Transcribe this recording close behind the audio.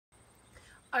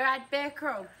Alright, bear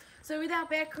crawl. So with our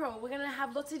bear crawl, we're going to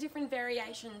have lots of different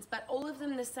variations, but all of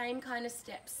them the same kind of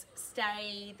steps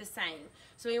stay the same.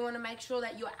 So we want to make sure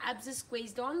that your abs are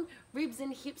squeezed on, ribs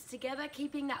and hips together,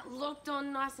 keeping that locked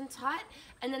on nice and tight.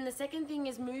 And then the second thing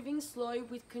is moving slow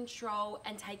with control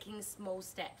and taking small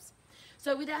steps.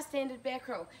 So with our standard bear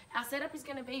crawl, our setup is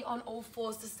going to be on all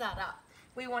fours to start up.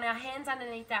 We want our hands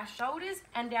underneath our shoulders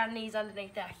and our knees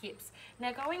underneath our hips.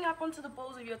 Now going up onto the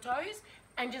balls of your toes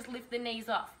and just lift the knees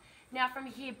off. Now from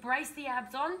here, brace the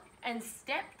abs on and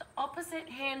step the opposite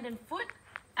hand and foot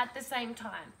at the same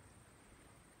time.